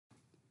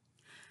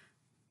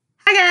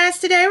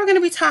today we're going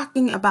to be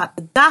talking about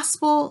the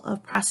gospel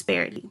of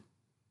prosperity.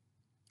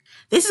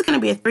 This is going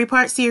to be a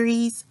 3-part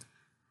series.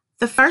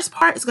 The first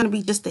part is going to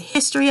be just the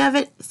history of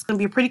it. It's going to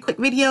be a pretty quick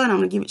video, and I'm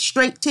going to give it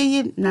straight to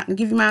you. I'm not going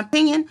to give you my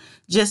opinion,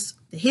 just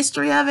the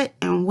history of it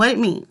and what it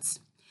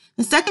means.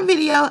 The second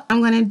video,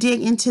 I'm going to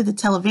dig into the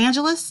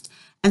televangelist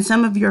and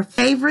some of your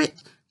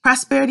favorite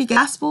prosperity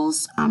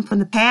gospels from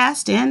the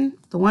past and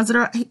the ones that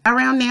are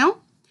around now.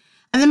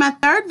 And then my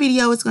third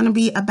video is going to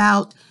be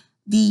about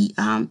the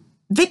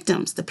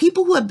victims, the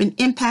people who have been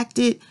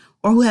impacted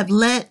or who have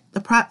let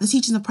the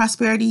teachings of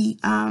prosperity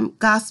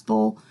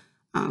gospel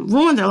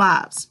ruin their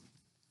lives.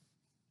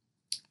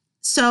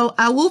 So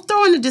I will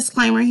throw in a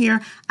disclaimer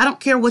here. I don't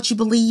care what you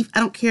believe. I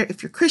don't care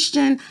if you're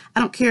Christian. I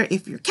don't care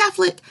if you're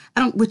Catholic.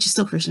 Which is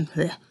still Christian.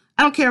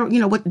 I don't care,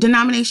 what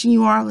denomination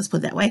you are. Let's put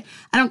it that way.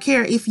 I don't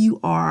care if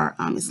you are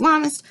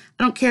Islamist.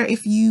 I don't care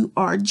if you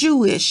are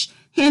Jewish,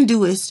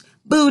 Hinduist,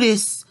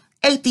 Buddhist,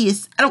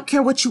 atheist. I don't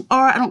care what you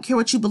are. I don't care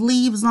what you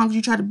believe, as long as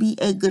you try to be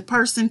a good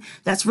person.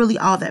 That's really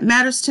all that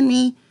matters to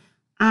me.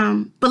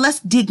 But let's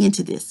dig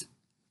into this.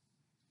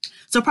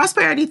 So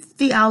prosperity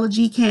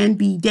theology can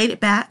be dated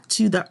back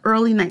to the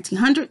early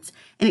 1900s,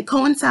 and it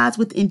coincides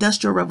with the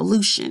Industrial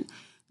Revolution.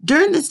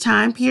 During this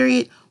time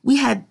period, we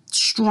had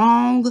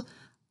strong,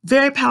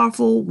 very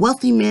powerful,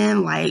 wealthy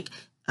men like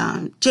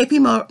J.P.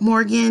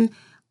 Morgan,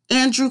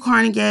 Andrew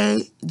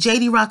Carnegie,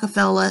 J.D.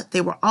 Rockefeller.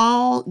 They were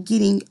all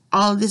getting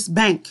all of this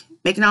bank,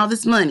 making all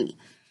this money.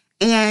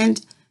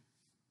 And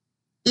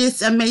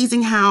it's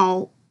amazing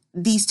how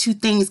these two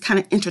things kind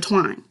of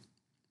intertwine.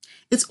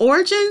 Its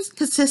origins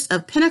consist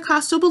of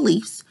Pentecostal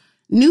beliefs,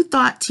 New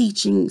Thought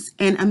teachings,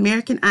 and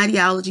American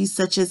ideologies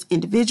such as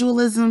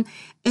individualism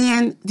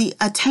and the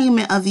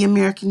attainment of the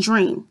American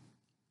dream.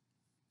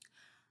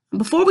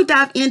 Before we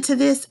dive into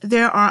this,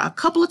 there are a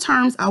couple of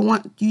terms I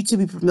want you to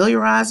be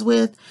familiarized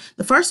with.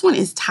 The first one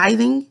is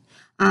tithing,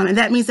 and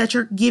that means that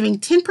you're giving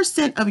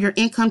 10% of your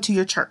income to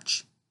your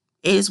church.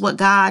 It is what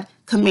God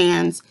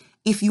commands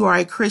if you are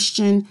a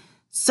Christian.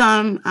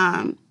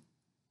 Some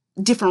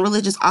different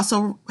religions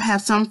also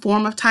have some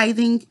form of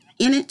tithing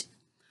in it.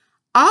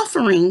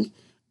 Offering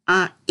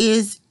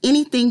is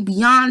anything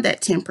beyond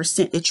that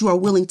 10% that you are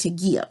willing to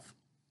give.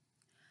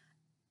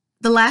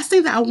 The last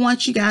thing that I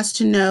want you guys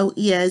to know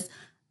is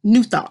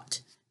New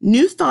Thought.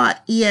 New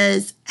Thought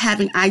is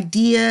having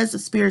ideas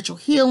of spiritual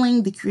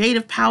healing, the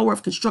creative power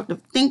of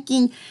constructive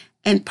thinking,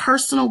 and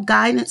personal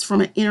guidance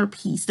from an inner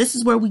peace. This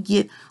is where we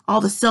get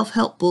all the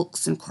self-help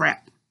books and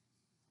crap.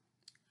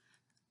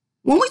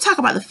 When we talk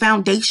about the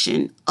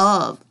foundation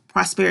of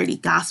prosperity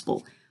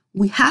gospel,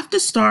 we have to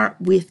start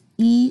with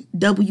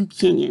E.W.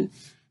 Kenyon.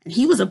 And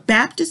he was a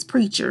Baptist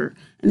preacher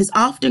and is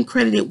often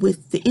credited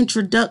with the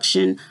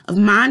introduction of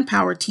mind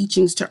power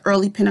teachings to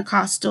early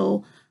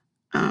Pentecostal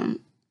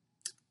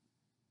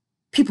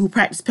people who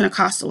practiced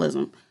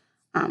Pentecostalism.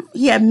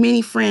 He had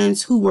many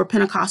friends who were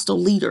Pentecostal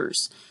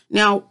leaders.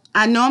 Now,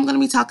 I know I'm going to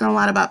be talking a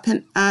lot about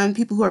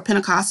people who are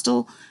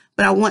Pentecostal,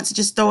 but I want to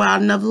just throw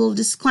out another little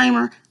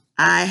disclaimer.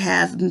 I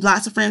have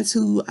lots of friends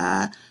who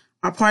are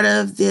part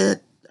of the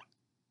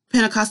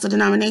Pentecostal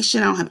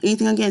denomination. I don't have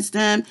anything against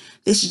them.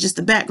 This is just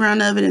the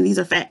background of it, and these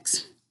are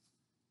facts.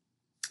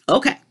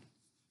 Okay.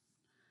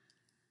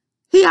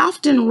 He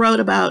often wrote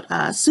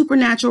about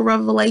supernatural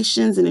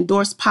revelations and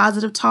endorsed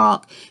positive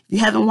talk. If you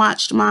haven't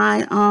watched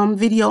my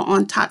video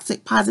on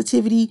toxic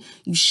positivity,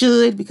 you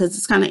should, because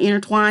it's kind of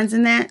intertwines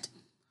in that.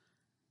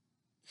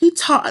 He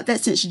taught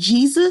that since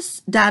Jesus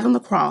died on the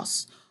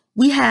cross,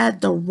 we had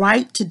the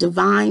right to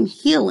divine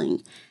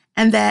healing,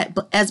 and that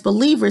as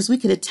believers, we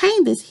could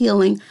attain this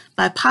healing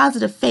by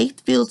positive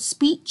faith-filled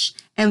speech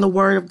and the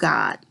word of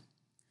God.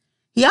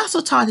 He also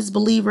taught his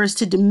believers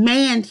to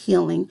demand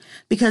healing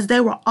because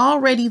they were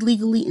already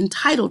legally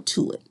entitled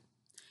to it.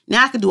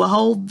 Now, I could do a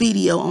whole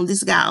video on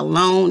this guy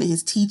alone and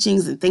his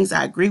teachings and things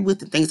I agree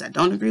with and things I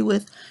don't agree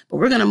with, but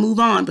we're going to move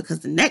on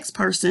because the next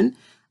person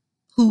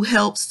who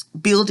helps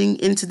building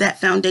into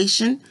that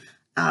foundation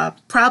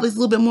probably is a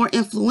little bit more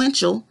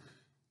influential,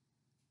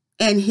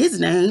 and his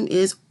name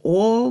is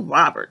Oral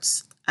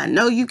Roberts. I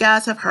know you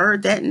guys have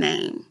heard that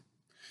name.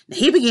 Now,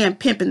 he began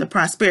pimping the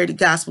prosperity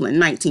gospel in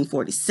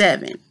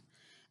 1947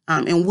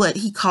 in what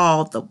he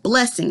called the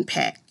blessing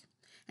pack.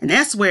 And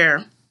that's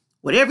where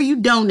whatever you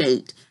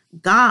donate,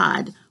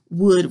 God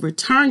would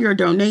return your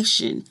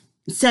donation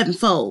in 7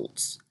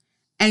 folds.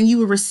 And you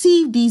will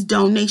receive these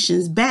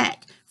donations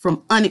back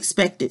from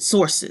unexpected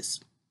sources.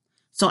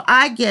 So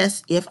I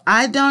guess if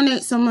I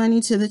donate some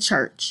money to the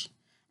church,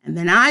 and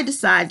then I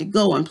decide to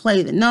go and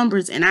play the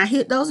numbers and I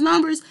hit those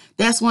numbers,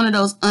 that's one of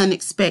those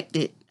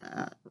unexpected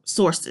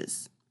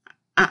sources,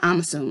 I'm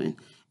assuming.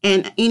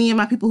 And any of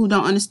my people who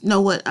don't know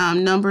what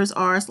numbers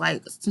are, it's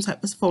like some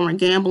type of form of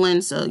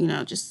gambling. So,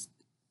 just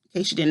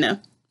in case you didn't know.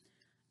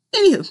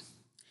 Anywho,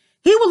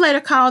 he will later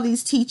call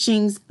these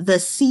teachings the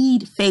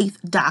seed faith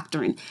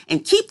doctrine.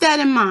 And keep that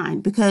in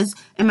mind, because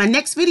in my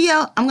next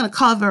video, I'm going to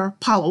cover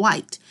Paula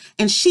White.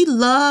 And she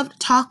loved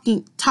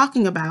talking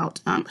about,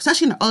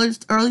 especially in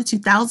the early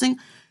 2000s,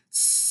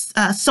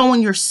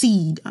 sowing your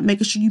seed,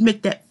 making sure you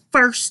make that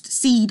first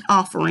seed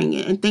offering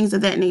and things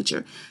of that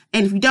nature.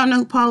 And if you don't know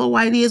who Paula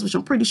White is, which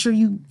I'm pretty sure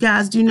you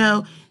guys do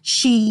know,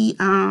 she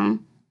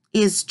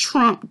is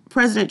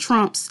President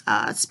Trump's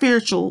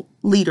spiritual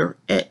leader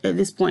at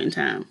this point in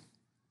time.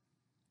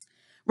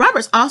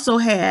 Roberts also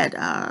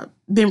had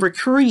been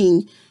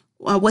recruiting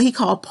what he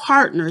called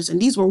partners,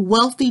 and these were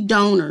wealthy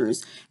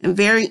donors and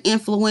very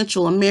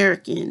influential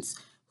Americans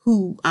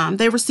who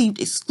they received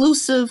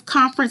exclusive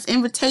conference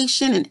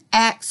invitation and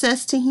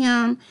access to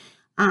him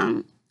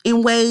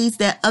in ways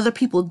that other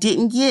people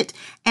didn't get.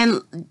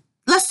 And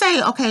let's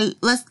say, okay,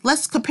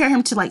 let's compare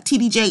him to like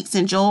T.D. Jakes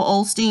and Joel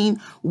Osteen,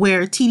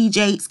 where T.D.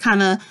 Jakes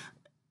kind of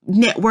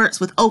networks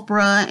with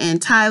Oprah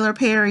and Tyler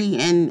Perry,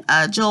 and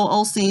Joel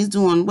Osteen's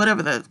doing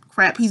whatever the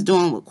crap he's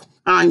doing with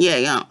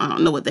Kanye. I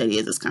don't know what that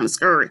is. It's kind of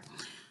scary.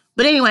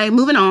 But anyway,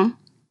 moving on.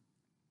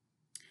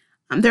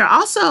 There are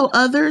also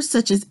others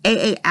such as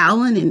A.A.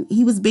 Allen, and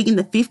he was big in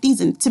the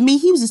 50s. And to me,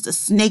 he was just a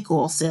snake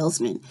oil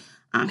salesman.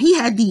 He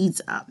had these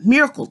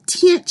miracle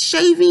tent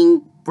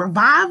shaving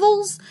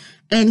revivals,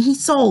 and he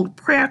sold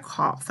prayer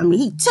cloth. I mean,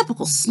 he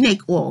typical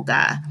snake oil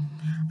guy.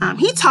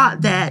 He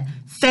taught that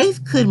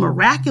faith could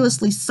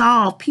miraculously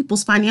solve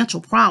people's financial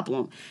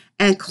problem,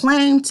 and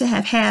claimed to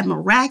have had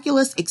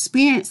miraculous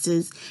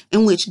experiences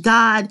in which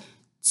God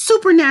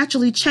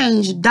supernaturally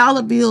changed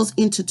dollar bills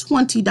into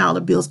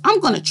 $20 bills. I'm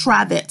going to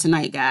try that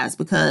tonight, guys,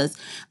 because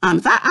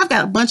if I've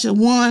got a bunch of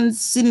ones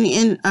sitting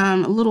in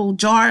a little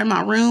jar in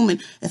my room,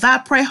 and if I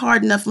pray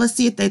hard enough, let's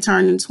see if they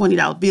turn into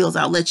 $20 bills.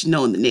 I'll let you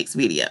know in the next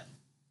video.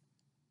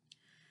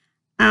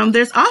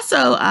 There's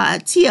also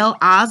T.L.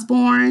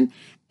 Osborne,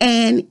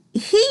 and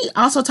he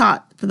also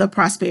taught for the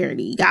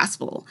prosperity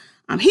gospel.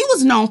 He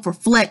was known for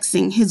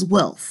flexing his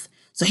wealth.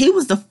 So he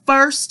was the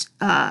first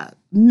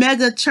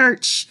mega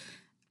church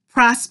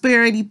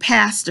prosperity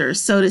pastor,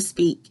 so to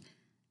speak.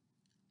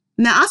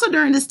 Now, also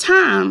during this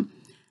time,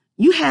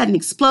 you had an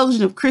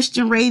explosion of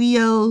Christian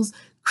radios,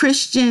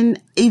 Christian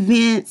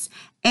events,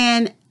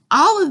 and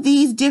all of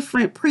these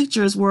different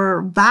preachers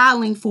were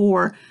vying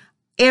for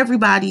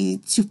everybody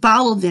to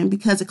follow them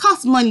because it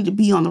costs money to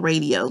be on the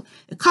radio.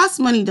 It costs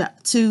money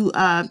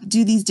to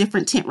do these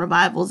different tent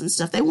revivals and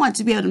stuff. They want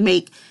to be able to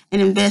make an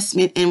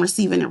investment and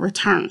receiving a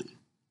return.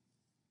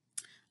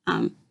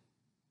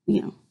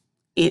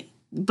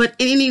 But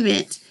in any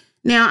event,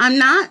 now I'm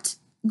not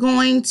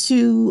going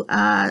to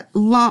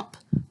lump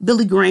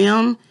Billy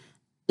Graham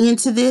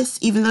into this,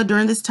 even though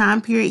during this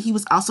time period he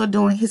was also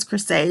doing his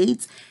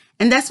crusades.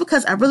 And that's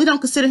because I really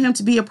don't consider him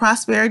to be a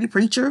prosperity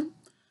preacher.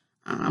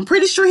 I'm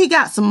pretty sure he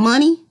got some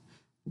money.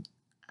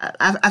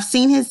 I've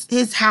seen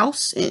his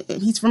house.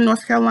 He's from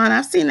North Carolina.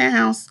 I've seen that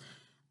house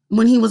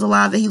when he was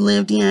alive that he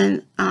lived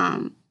in.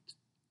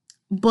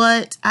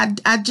 But I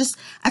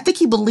think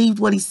he believed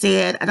what he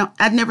said.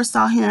 I never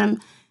saw him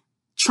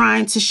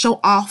trying to show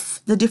off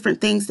the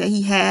different things that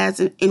he has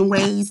in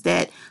ways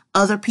that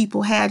other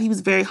people had. He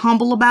was very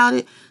humble about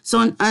it.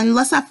 So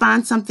unless I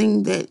find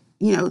something that,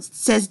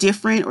 says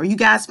different, or you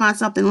guys find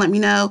something, let me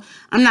know.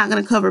 I'm not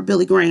going to cover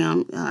Billy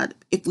Graham.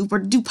 If we were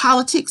to do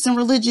politics and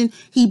religion,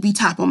 he'd be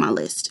top on my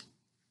list.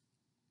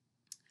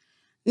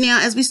 Now,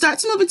 as we start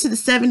to move into the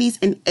 70s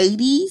and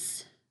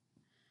 80s,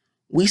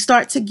 we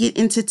start to get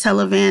into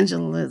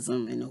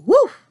televangelism. And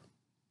whoo!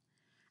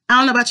 I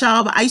don't know about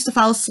y'all, but I used to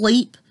fall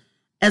asleep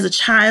as a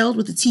child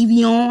with the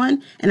TV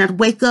on, and I'd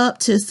wake up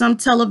to some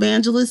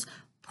televangelist,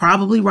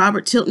 probably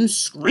Robert Tilton,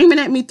 screaming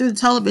at me through the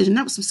television.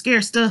 That was some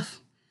scary stuff.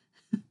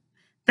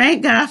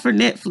 Thank God for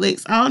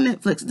Netflix. All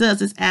Netflix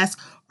does is ask,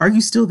 are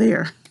you still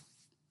there?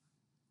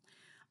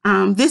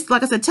 This,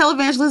 like I said,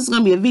 televangelism is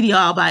going to be a video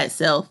all by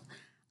itself.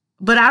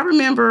 But I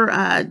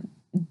remember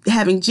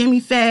having Jimmy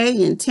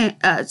Faye and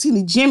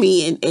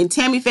Jimmy and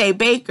Tammy Faye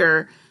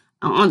Baker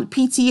on the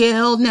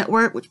PTL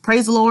network, which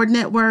Praise the Lord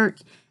network,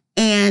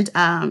 and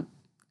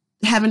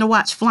having to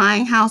watch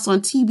Flying House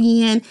on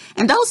TBN.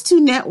 And those two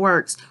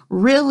networks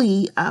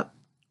really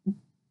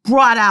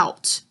brought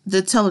out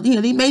the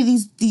they made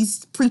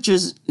these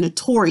preachers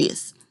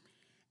notorious.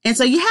 And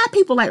so you have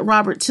people like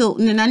Robert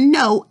Tilton, and I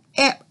know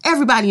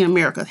everybody in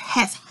America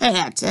has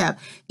had to have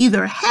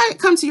either had it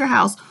come to your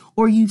house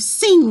or you've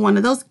seen one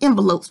of those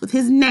envelopes with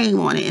his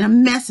name on it and a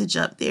message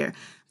up there.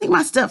 I think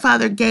my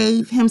stepfather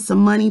gave him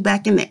some money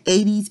back in the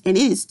 80s, and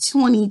it is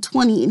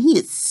 2020, and he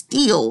is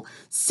still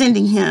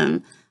sending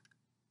him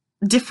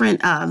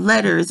different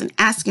letters and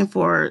asking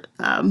for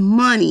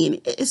money,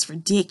 and it's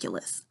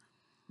ridiculous.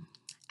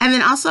 And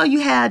then also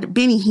you had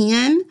Benny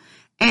Hinn,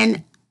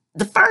 and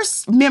the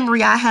first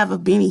memory I have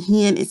of Benny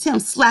Hinn is him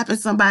slapping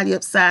somebody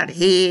upside the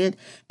head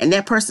and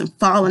that person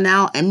falling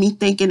out, and me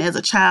thinking as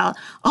a child,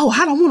 oh,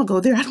 I don't want to go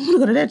there. I don't want to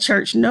go to that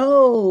church.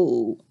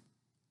 No.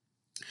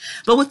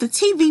 But with the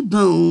TV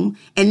boom,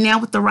 and now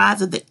with the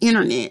rise of the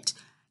internet,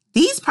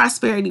 these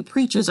prosperity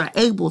preachers are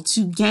able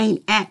to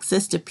gain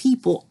access to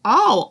people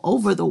all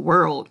over the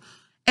world.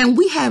 And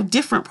we have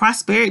different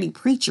prosperity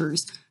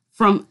preachers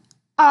from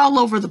all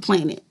over the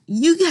planet.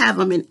 You have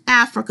them in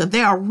Africa.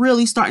 They are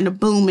really starting to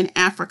boom in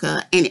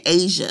Africa and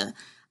Asia.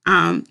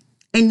 And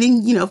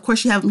then, of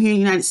course, you have them here in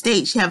the United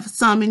States. You have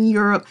some in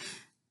Europe.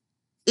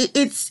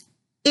 it's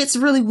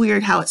really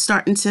weird how it's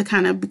starting to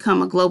kind of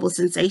become a global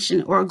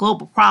sensation or a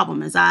global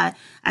problem, as I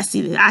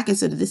see that. I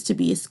consider this to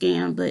be a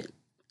scam, but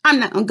I'm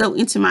not going to go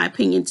into my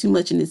opinion too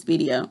much in this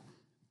video.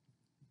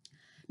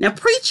 Now,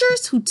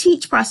 preachers who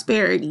teach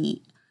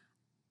prosperity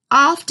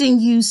often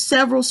use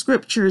several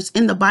scriptures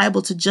in the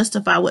Bible to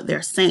justify what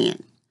they're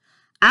saying.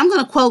 I'm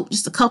going to quote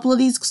just a couple of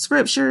these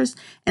scriptures,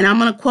 and I'm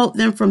going to quote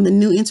them from the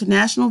New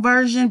International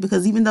Version,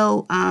 because even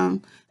though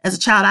as a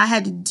child I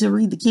had to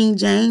read the King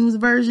James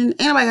Version, ain't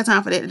nobody got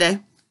time for that today.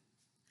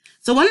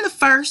 So one of the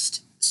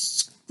first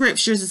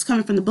scriptures is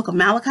coming from the book of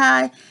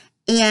Malachi,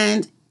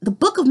 and the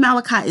book of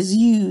Malachi is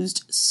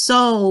used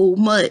so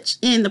much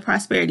in the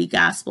prosperity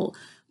gospel.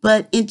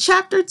 But in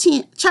chapter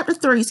 3,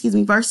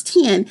 verse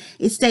 10,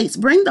 it states,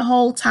 "Bring the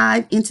whole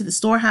tithe into the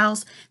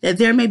storehouse, that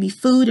there may be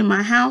food in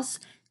my house.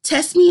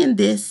 Test me in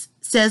this,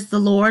 says the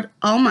Lord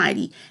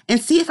Almighty,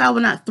 and see if I will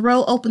not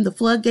throw open the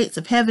floodgates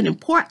of heaven and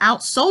pour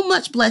out so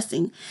much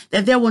blessing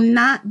that there will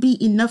not be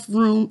enough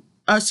room,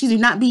 or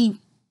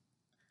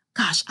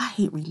gosh, I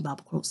hate reading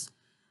Bible quotes,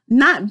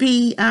 not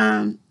be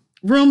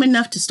room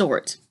enough to store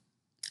it."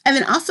 And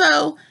then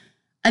also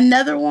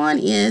another one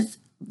is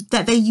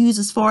that they use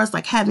as far as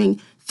like having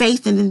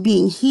faith and then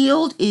being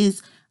healed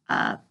is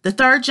the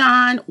 3rd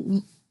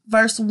John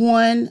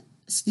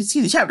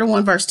chapter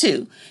 1, verse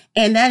 2.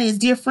 And that is,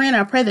 "Dear friend,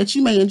 I pray that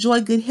you may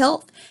enjoy good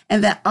health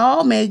and that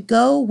all may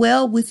go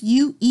well with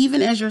you,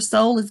 even as your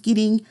soul is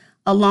getting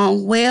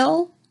along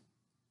well."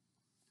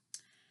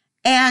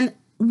 And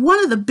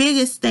one of the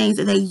biggest things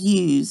that they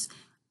use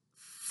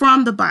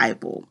from the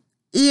Bible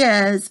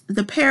is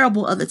the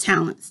parable of the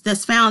talents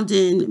that's found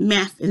in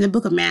the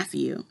book of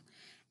Matthew.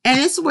 And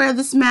it's where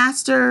this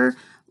master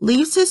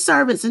leaves his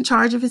servants in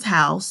charge of his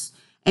house,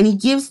 and he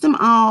gives them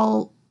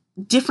all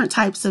different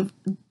types of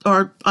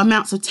or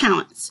amounts of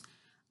talents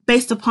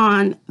based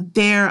upon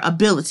their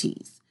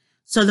abilities.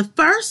 So the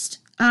first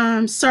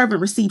servant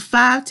received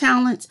 5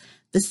 talents,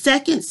 the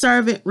second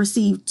servant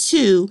received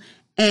 2,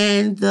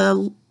 and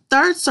the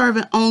third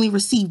servant only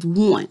received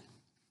 1.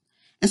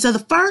 And so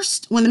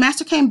when the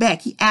master came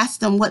back, he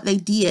asked them what they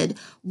did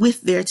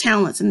with their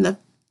talents. And the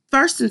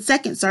first and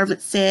second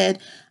servant said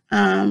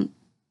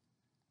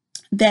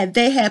that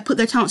they had put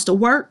their talents to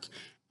work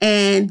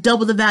and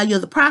doubled the value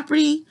of the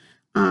property,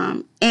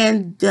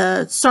 and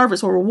the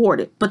servants were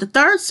rewarded. But the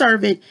third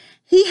servant,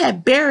 he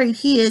had buried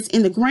his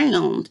in the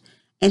ground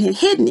and had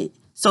hidden it,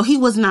 so he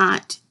was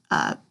not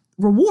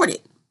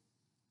rewarded.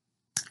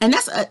 And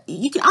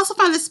you can also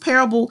find this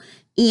parable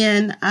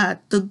in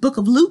the book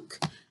of Luke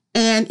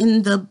and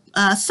in the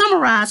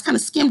summarized, kind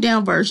of skimmed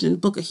down version in the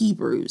book of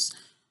Hebrews.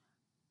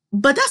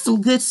 But that's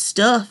some good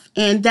stuff,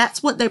 and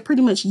that's what they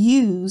pretty much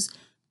use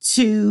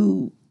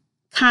to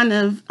kind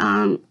of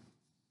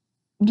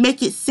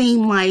make it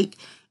seem like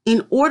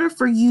in order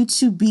for you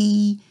to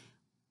be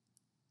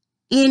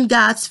in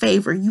God's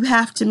favor, you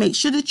have to make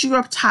sure that you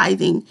are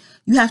tithing.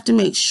 You have to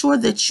make sure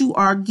that you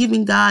are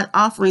giving God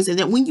offerings, and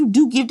that when you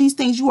do give these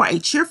things, you are a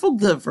cheerful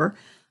giver,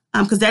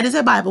 because that is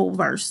a Bible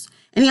verse.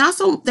 And they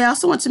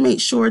also want to make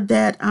sure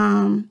that,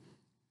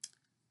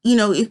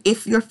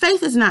 if your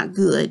faith is not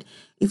good,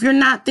 if you're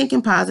not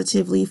thinking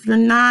positively, if you're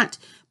not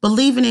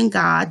believing in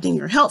God, then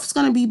your health's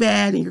going to be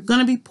bad and you're going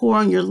to be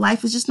poor and your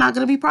life is just not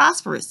going to be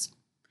prosperous.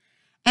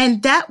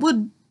 And that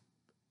would,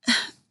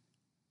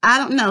 I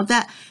don't know,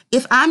 that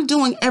if I'm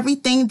doing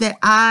everything that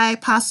I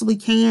possibly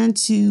can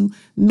to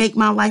make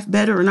my life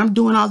better, and I'm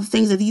doing all the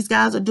things that these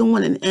guys are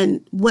doing,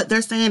 and what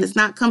they're saying is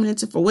not coming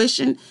into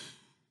fruition,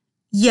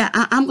 yeah,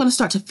 I'm going to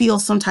start to feel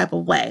some type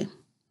of way.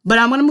 But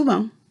I'm going to move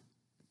on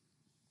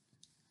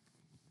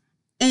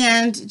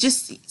and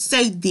just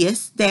say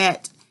this,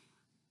 that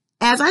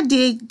as I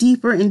dig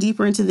deeper and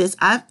deeper into this,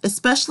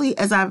 especially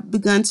as I've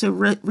begun to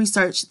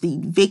research the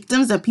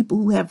victims and people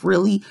who have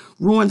really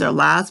ruined their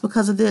lives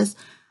because of this,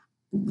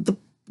 the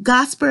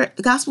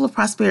gospel of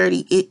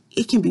prosperity,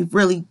 it can be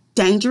really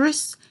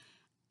dangerous,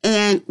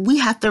 and we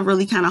have to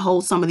really kind of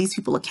hold some of these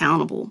people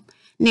accountable.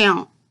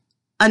 Now,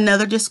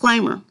 another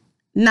disclaimer: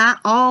 not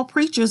all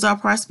preachers are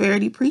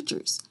prosperity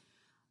preachers.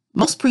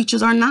 Most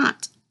preachers are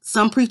not.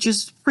 Some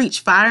preachers preach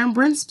fire and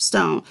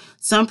brimstone.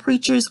 Some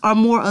preachers are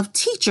more of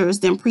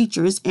teachers than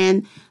preachers,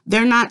 and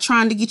they're not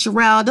trying to get you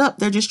riled up.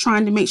 They're just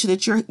trying to make sure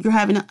that you're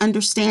having an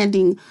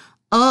understanding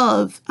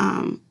of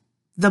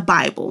the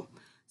Bible.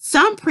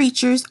 Some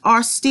preachers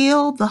are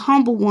still the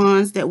humble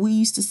ones that we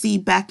used to see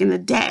back in the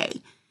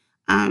day,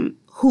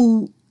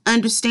 who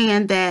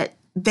understand that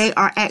they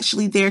are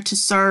actually there to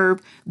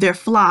serve their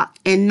flock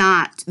and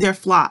not their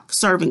flock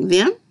serving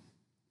them.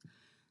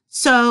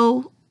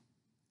 So,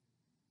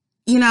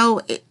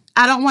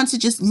 I don't want to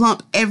just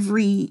lump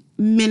every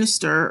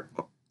minister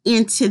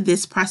into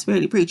this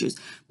prosperity preachers,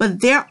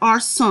 but there are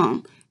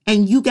some,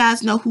 and you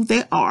guys know who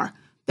they are,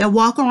 that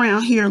walk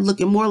around here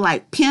looking more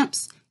like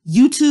pimps,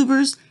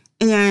 YouTubers,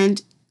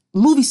 and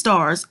movie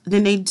stars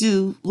than they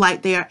do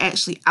like they are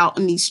actually out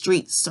in these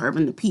streets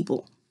serving the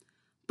people.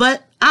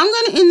 But I'm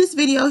going to end this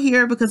video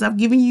here because I've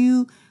given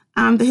you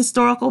the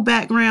historical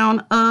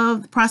background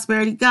of the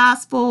prosperity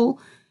gospel.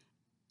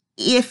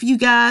 If you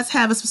guys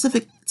have a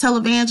specific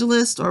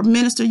televangelist or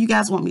minister you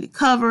guys want me to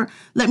cover,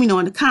 let me know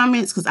in the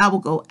comments, because I will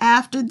go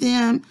after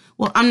them.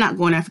 Well, I'm not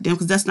going after them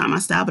because that's not my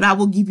style, but I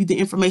will give you the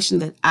information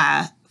that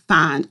I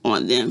find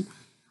on them.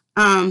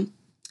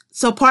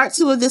 So part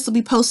 2 of this will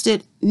be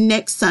posted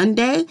next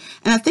Sunday.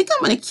 And I think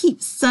I'm going to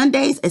keep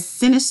Sundays as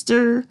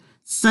Sinister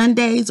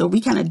Sundays, or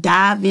we kind of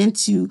dive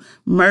into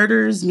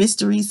murders,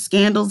 mysteries,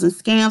 scandals, and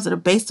scams that are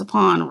based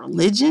upon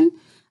religion.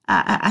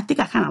 I think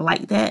I kind of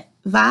like that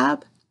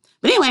vibe.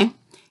 But anyway,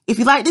 if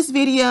you like this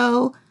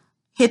video,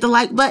 hit the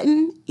like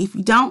button. If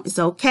you don't, it's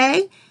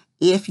okay.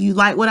 If you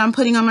like what I'm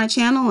putting on my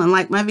channel and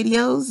like my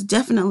videos,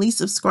 definitely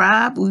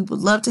subscribe. We would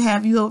love to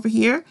have you over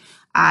here.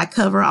 I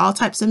cover all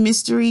types of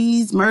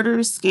mysteries,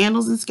 murders,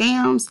 scandals, and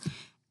scams.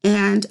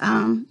 And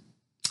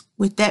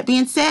with that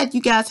being said,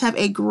 you guys have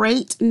a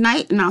great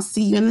night, and I'll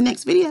see you in the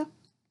next video.